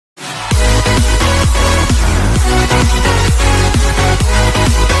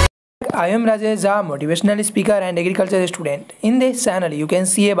I am Rajesh, a motivational speaker and agriculture student. In this channel, you can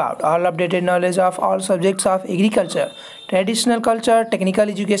see about all updated knowledge of all subjects of agriculture, traditional culture, technical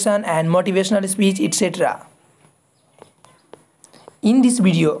education, and motivational speech, etc. In this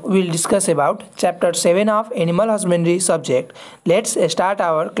video, we will discuss about Chapter 7 of Animal Husbandry subject. Let's start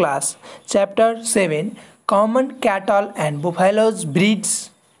our class. Chapter 7, Common Cattle and Buffaloes Breeds.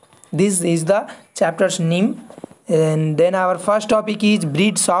 This is the chapter's name. And then our first topic is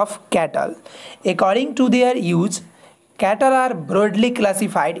breeds of cattle. According to their use, cattle are broadly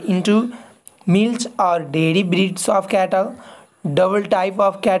classified into milch or dairy breeds of cattle, double type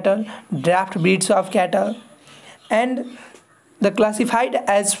of cattle, draft breeds of cattle, and the classified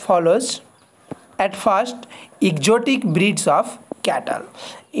as follows. At first, exotic breeds of cattle.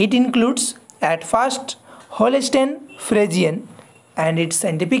 It includes at first Holstein Friesian, and its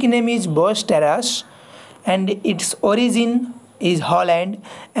scientific name is Bos terras, and its origin is Holland,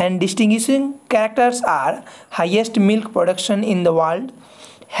 and distinguishing characters are highest milk production in the world,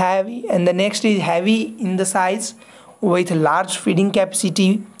 heavy, and the next is heavy in the size with large feeding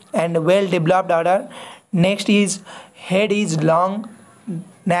capacity and well developed udder. Next is head is long,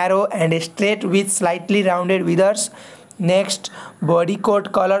 narrow and straight with slightly rounded withers. Next, body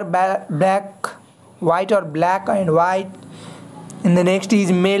coat color black, white or black and white. And the next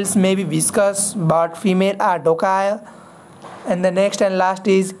is males may be viscous but female are docile. And the next and last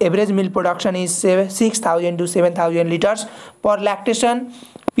is average milk production is 6,000 to 7,000 liters per lactation.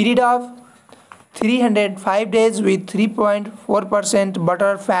 Period of 305 days with 3.4%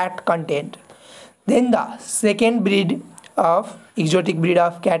 butter fat content. Then the second breed of exotic breed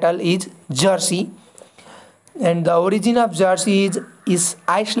of cattle is Jersey. And the origin of Jersey is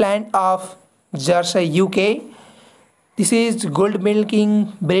Iceland of Jersey, UK. This is gold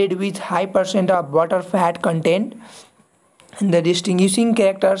milking breed with high percent of butter fat content. And the distinguishing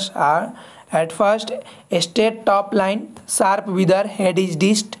characters are at first a straight top line, sharp wither, head is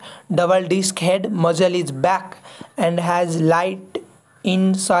disc, double disc head, muzzle is back and has light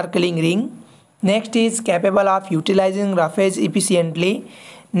encircling ring. Next is capable of utilizing roughage efficiently.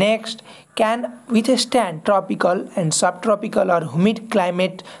 Next, can withstand tropical and subtropical or humid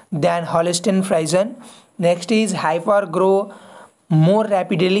climate than Holstein Friesian. Next is hyper grow more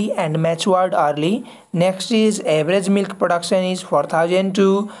rapidly and matured early. Next is average milk production is 4,000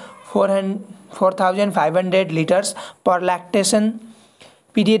 to 4,500 liters per lactation.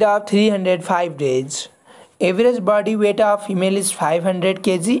 Period of 305 days. Average body weight of female is 500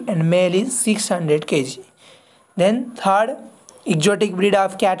 kg and male is 600 kg. Then third exotic breed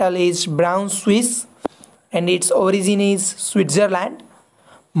of cattle is Brown Swiss, and its origin is Switzerland.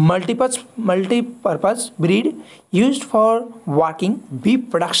 Multi-purpose breed used for working beef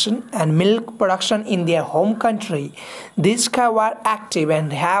production and milk production in their home country. These cows are active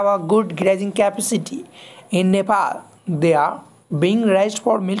and have a good grazing capacity. In Nepal, they are being raised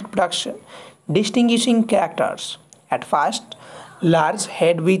for milk production. Distinguishing characters: at first, large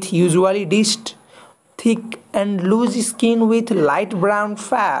head with usually dished, thick and loose skin with light brown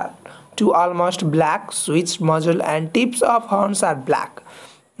fur to almost black, switch muzzle and tips of horns are black.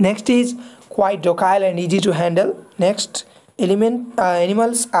 Next is quite docile and easy to handle. Next,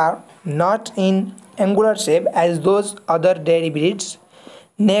 animals are not in angular shape as those other dairy breeds.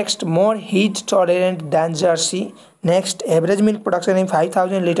 Next, more heat tolerant than Jersey. Next, average milk production in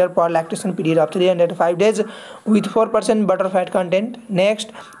 5,000 liters per lactation. Period of 305 days with 4% butter fat content. Next,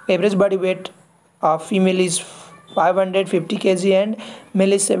 average body weight of female is 550 kg and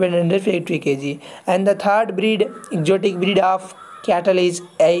male is 750 kg. And the third breed, exotic breed of cattle is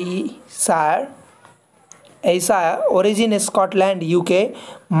Ayrshire. Origin is Scotland, UK.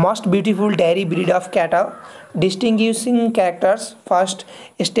 Most beautiful dairy breed of cattle. Distinguishing characters: first,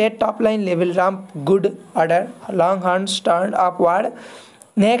 straight top line, level rump, good udder, long horns turned upward.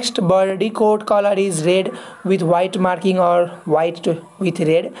 Next, body coat color is red with white marking or white with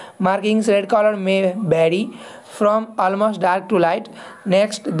red markings. Red color may vary from almost dark to light.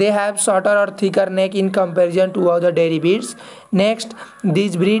 Next, they have shorter or thicker neck in comparison to other dairy breeds. Next,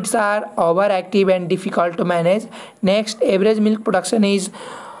 these breeds are overactive and difficult to manage. Next, average milk production is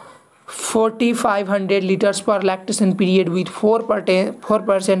 4,500 liters per lactation period with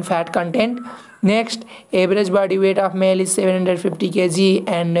 4% fat content. Next, average body weight of male is 750 kg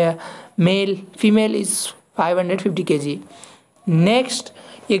and female is 550 kg. Next,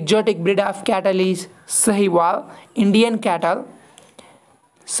 exotic breed of cattle is Sahiwal Indian cattle.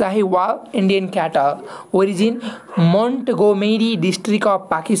 Origin Montgomery district of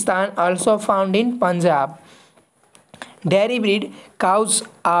Pakistan, also found in Punjab. Dairy breed cows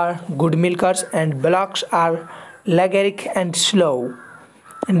are good milkers and bullocks are lethargic and slow.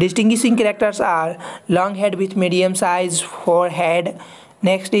 Distinguishing characters are long head with medium size forehead.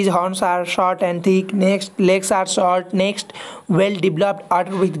 Next is horns are short and thick. Next, legs are short. Next, well developed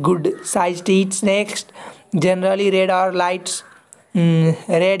udder with good sized teeth. Next, generally red or light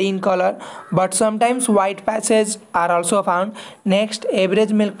red in color, but sometimes white patches are also found. Next,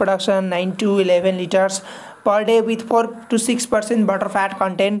 average milk production 9 to 11 liters per day with 4 to 6% butterfat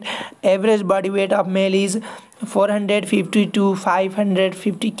content. Average body weight of male is 450 to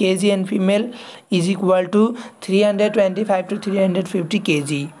 550 kg and female is equal to 325 to 350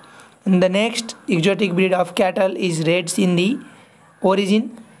 kg. And the next exotic breed of cattle is Red Sindhi.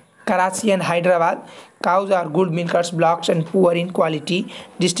 Origin Karachi and Hyderabad. Cows are good milkers, blocks and poor in quality.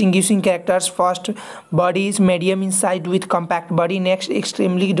 Distinguishing characters: first, body is medium in size with compact body. Next,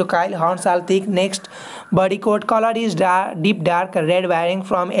 extremely docile, horns are thick. Next, body coat color is deep dark red varying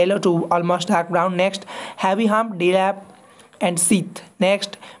from yellow to almost dark brown. Next, heavy hump, delap and sheath.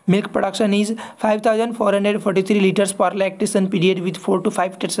 Next, milk production is 5443 liters per lactation period with 4 to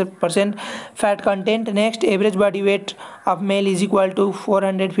 5% fat content. Next, average body weight of male is equal to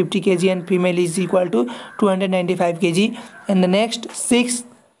 450 kg and female is equal to 295 kg. And the next sixth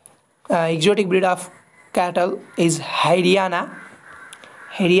exotic breed of cattle is Haryana.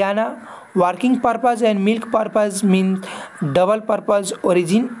 Haryana, working purpose and milk purpose mean double purpose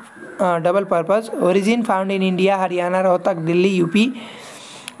origin. Origin found in India, Haryana, Rohtak, Delhi, UP.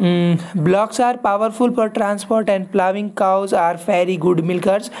 Blocks are powerful for transport and plowing. Cows are very good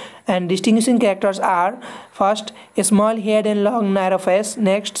milkers. And distinguishing characters are: first, a small head and long narrow face.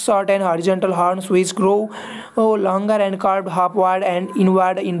 Next, short and horizontal horns which grow longer and curved upward and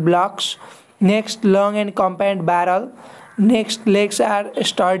inward in blocks. Next, long and compact barrel. Next, legs are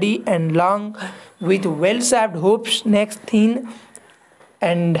sturdy and long with well-shaped hooves. Next, thin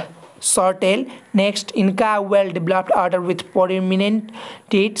and short tail. Next, Inca well developed udder with prominent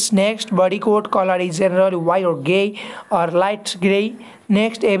teeth. Next, body coat color is generally white or gray or light gray.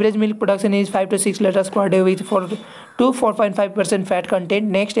 Next, average milk production is 5 to 6 liters per day with 4 to 4.5% fat content.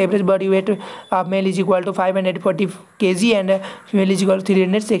 Next, average body weight of male is equal to 540 kg and female is equal to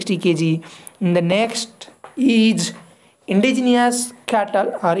 360 kg. And the next is indigenous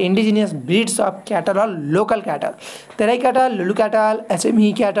cattle or indigenous breeds of cattle or local cattle. Terai cattle, Lulu cattle,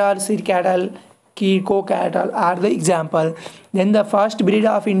 SME cattle, Sir cattle, Kirko cattle are the example. Then the first breed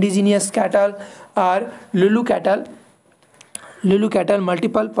of indigenous cattle are Lulu cattle. Lulu cattle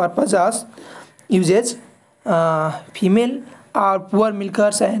multiple purposes uses. Female are poor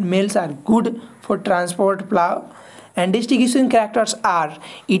milkers and males are good for transport plow. And distinguishing characters are: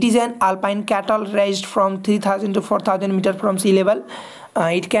 it is an alpine cattle raised from 3000 to 4000 meters from sea level.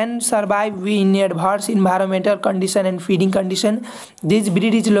 It can survive in adverse environmental condition and feeding condition. This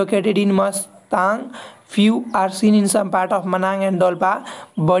breed is located in Mustang. Few are seen in some part of Manang and Dolpa.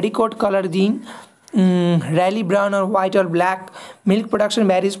 Body coat color gene rarely brown or white or black. Milk production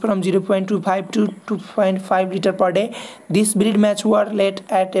varies from 0.25 to 2.5 liter per day. This breed mature late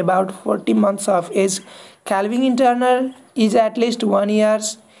at about 40 months of age. Calving internal is at least 1 year.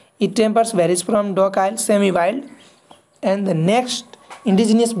 It tempers varies from docile semi-wild. And the next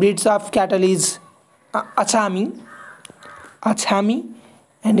indigenous breeds of cattle is Achami.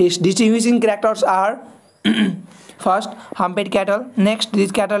 And its distinguishing characters are: first, humped cattle. Next,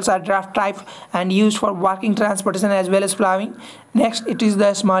 these cattle are draft type and used for working transportation as well as plowing. Next, it is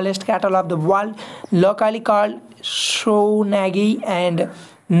the smallest cattle of the world, locally called Shonagi and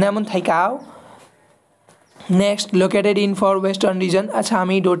Namunthai cow. Next, located in for western region,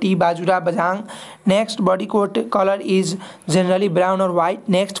 Achami, Doti, Bajura, Bajang. Next, body coat color is generally brown or white.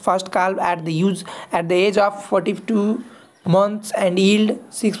 Next, first calf at the age of 42 months and yield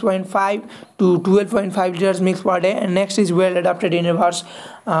 6.5 to 12.5 liters milk per day. And next is well adapted in reverse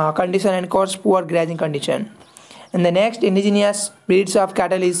condition and cause poor grazing condition. And the next indigenous breeds of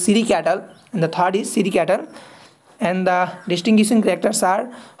cattle is Siri cattle, and the third is Siri cattle. And the distinguishing characters are: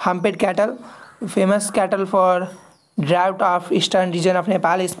 humped cattle, famous cattle for drought of eastern region of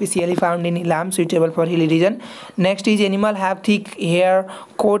Nepal, especially found in Ilam, suitable for hilly region. Next is animal have thick hair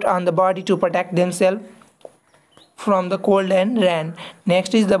coat on the body to protect themselves from the cold and rain.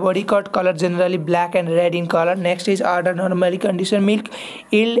 Next is the body coat color generally black and red in color. Next is udder normally conditioned milk.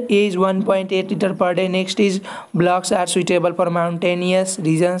 Yield is 1.8 liter per day. Next is blocks are suitable for mountainous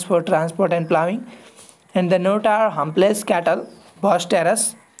regions for transport and plowing. And the note are humpless cattle, Bos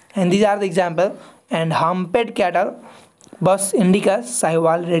terrace. And these are the example. And humped cattle, Bos indicus,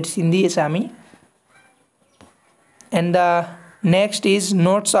 Sahiwal, Red Sindhi, Assami. And the next is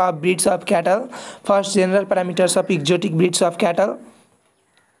notes of breeds of cattle. First, general parameters of exotic breeds of cattle.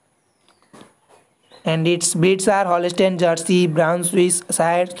 and its breeds are Holstein, Jersey, Brown Swiss,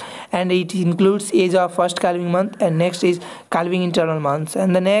 Shires, and it includes age of first calving month, and next is calving internal months.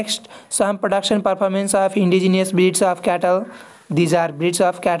 And the next, some production performance of indigenous breeds of cattle. These are breeds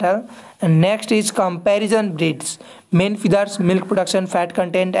of cattle. And next is comparison breeds. Main feathers, milk production, fat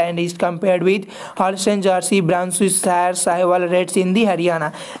content, and is compared with Holstein, Jersey, Brown Swiss, Shire, Sahiwal, Reds in the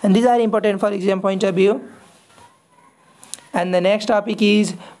Haryana. And these are important for exam point of view. And the next topic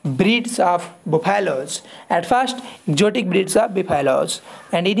is breeds of buffaloes. At first, exotic breeds of buffaloes,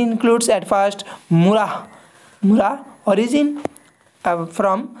 and it includes at first Murrah. Murrah origin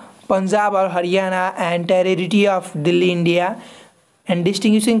from Punjab or Haryana and territory of Delhi, India. And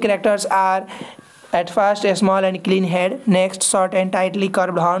distinguishing characters are at first a small and clean head, next short and tightly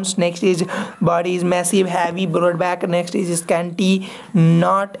curved horns, next is body is massive, heavy, broad back, next is scanty,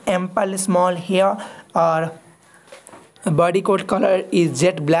 not ample, small hair, or body coat color is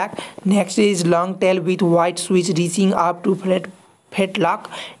jet black. Next is long tail with white switch reaching up to fetlock.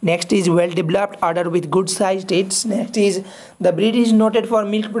 Next is well developed udder with good sized tits. Next is the breed is noted for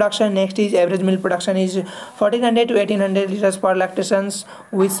milk production. Next is average milk production is 1400 to 1800 liters per lactations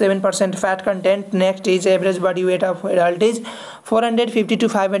with 7% fat content. Next is average body weight of adult is 450 to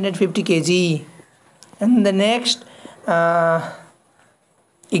 550 kg. And the next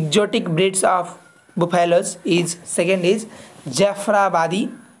exotic breeds of buffaloes is second is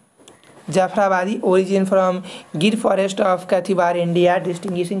Jafrabadi. Jafrabadi origin from Gir forest of Kathiawar, India.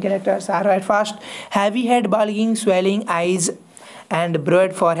 Distinguishing characters are at first heavy head, bulging, swelling eyes, and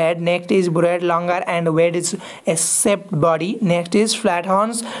broad forehead. Next is broad, longer and wide shaped body. Next is flat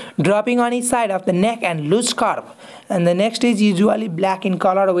horns dropping on each side of the neck and loose curve. And the next is usually black in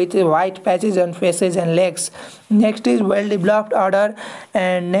color with white patches on faces and legs. Next is well developed udder,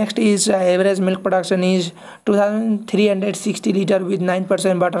 and next is average milk production is 2360 liter with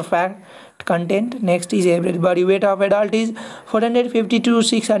 9% butter fat content. Next is average body weight of adult is 450 to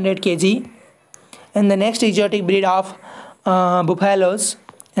 600 kg. And the next exotic breed of buffaloes,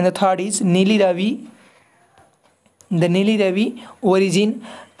 and the third is Neeli Ravi. The Neeli Ravi origin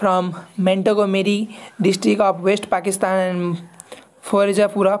from Montgomery district of West Pakistan and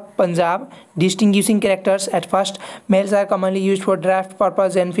Firozpur, Punjab. Distinguishing characters at first males are commonly used for draft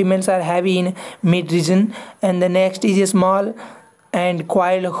purpose and females are heavy in mid region. And the next is a small and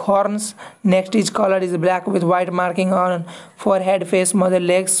coiled horns. Next is color is black with white marking on forehead, face, mother,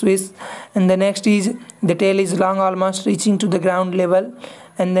 legs, Swiss. And the next is the tail is long, almost reaching to the ground level.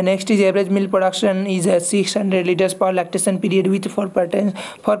 And the next is average milk production is 600 liters per lactation period with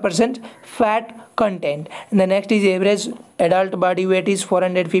 4% fat content. And the next is average adult body weight is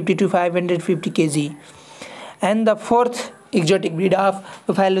 450 to 550 kg. And the fourth exotic breed of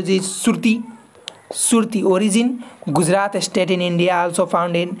buffaloes is Surti. Surti origin Gujarat state in India, also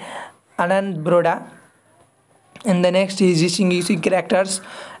found in Anand Broda. And the next is distinguishing characters.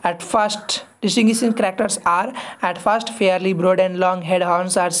 Distinguishing characters are at first fairly broad and long head,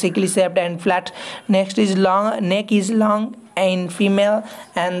 horns are sickly shaped and flat. Next is long neck is long in female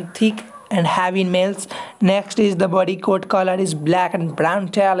and thick and heavy in males. Next is the body coat color is black and brown,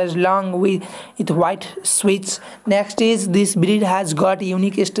 tail is long with white switch. Next is this breed has got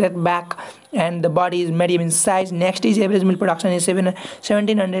unique straight back and the body is medium in size. Next is average milk production is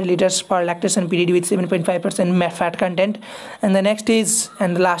 1700 liters per lactation period with 7.5% fat content. And the next is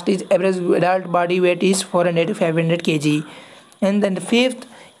and the last is average adult body weight is 400 to 500 kg. And then the fifth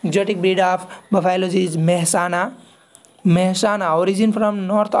exotic breed of buffaloes is Mehsana. Mehsana origin from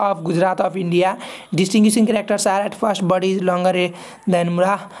north of Gujarat of India. Distinguishing characters are at first body is longer than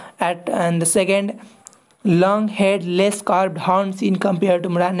Murrah and the second long head, less curved horns in compared to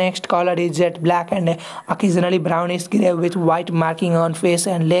Murrah. Next color is jet black and occasionally brownish grey with white marking on face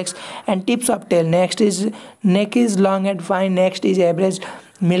and legs and tips of tail. Next is neck is long and fine. Next is average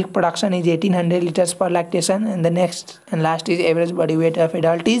milk production is 1800 liters per lactation. And the next and last is average body weight of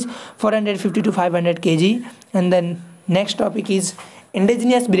adult is 450 to 500 kg. And then next topic is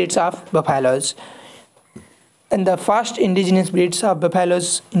indigenous breeds of buffaloes. And the first indigenous breeds of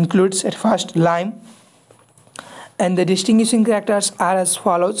buffaloes includes at first lime. And the distinguishing characters are as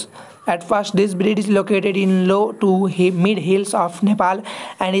follows. At first, this breed is located in low to mid hills of Nepal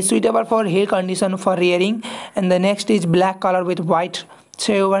and is suitable for hill condition for rearing. And the next is black color with white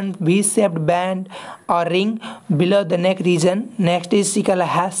shaven V-shaped band or ring below the neck region. Next is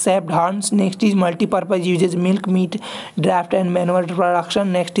sickle-shaped horns. Next is multi-purpose uses milk, meat, draft and manure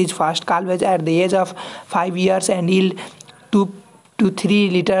production. Next is fast calvage at the age of 5 years and yield 2 to 3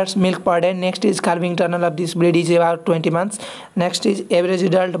 liters milk per day. Next is calving internal of this breed is about 20 months. Next is average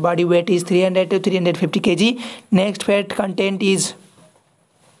adult body weight is 300 to 350 kg. Next fat content is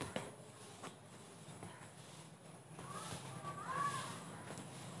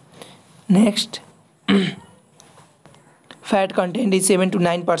Next, fat content is 7 to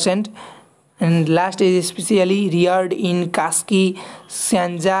 9%. And last is especially reared in Kaski,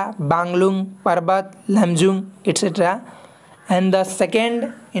 Sanja, Banglung, Parbat, Lamjung, etc. And the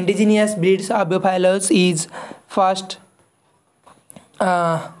second indigenous breeds of buffaloes is first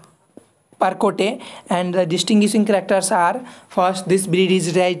Parcote, and the distinguishing characters are: first, this breed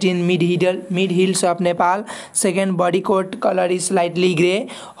is raised in mid hills of Nepal. Second, body coat color is slightly grey.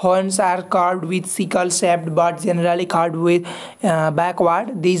 Horns are curved with sickle shaped but generally curved with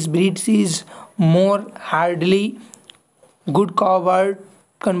backward. This breed is more hardly good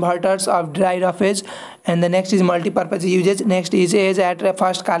converters of dry roughage. And the next is multi-purpose usage. Next is age at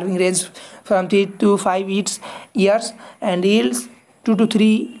first calving range from 3 to 5 years and yields 2 to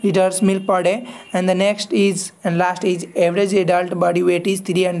 3 liters milk per day. And the next is and last is average adult body weight is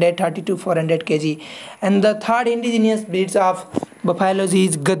 330 to 400 kg. And the third indigenous breeds of buffaloes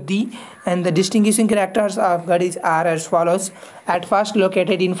is Gaddi, and the distinguishing characters of Gaddis are as follows. At first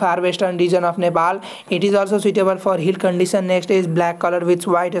located in far western region of Nepal, it is also suitable for hill condition. Next is black color with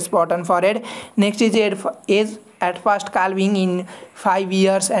white spot on forehead. Next is at first calving in 5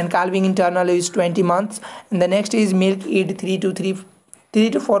 years and calving internal is 20 months. And the next is milk yield 3 to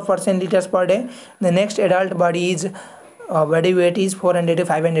 4% liters per day. The next adult body weight is 400 to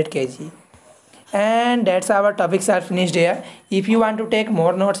 500 kg. And that's our topics are finished here. If you want to take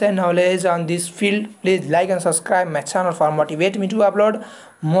more notes and knowledge on this field, please like and subscribe my channel for motivate me to upload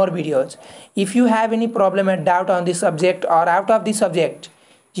more videos. If you have any problem or doubt on this subject or out of this subject,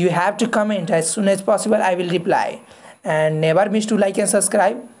 you have to comment as soon as possible. I will reply. And never miss to like and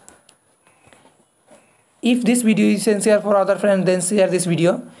subscribe. If this video is sincere for other friends, then share this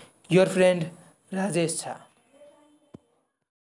video. Your friend Rajesh.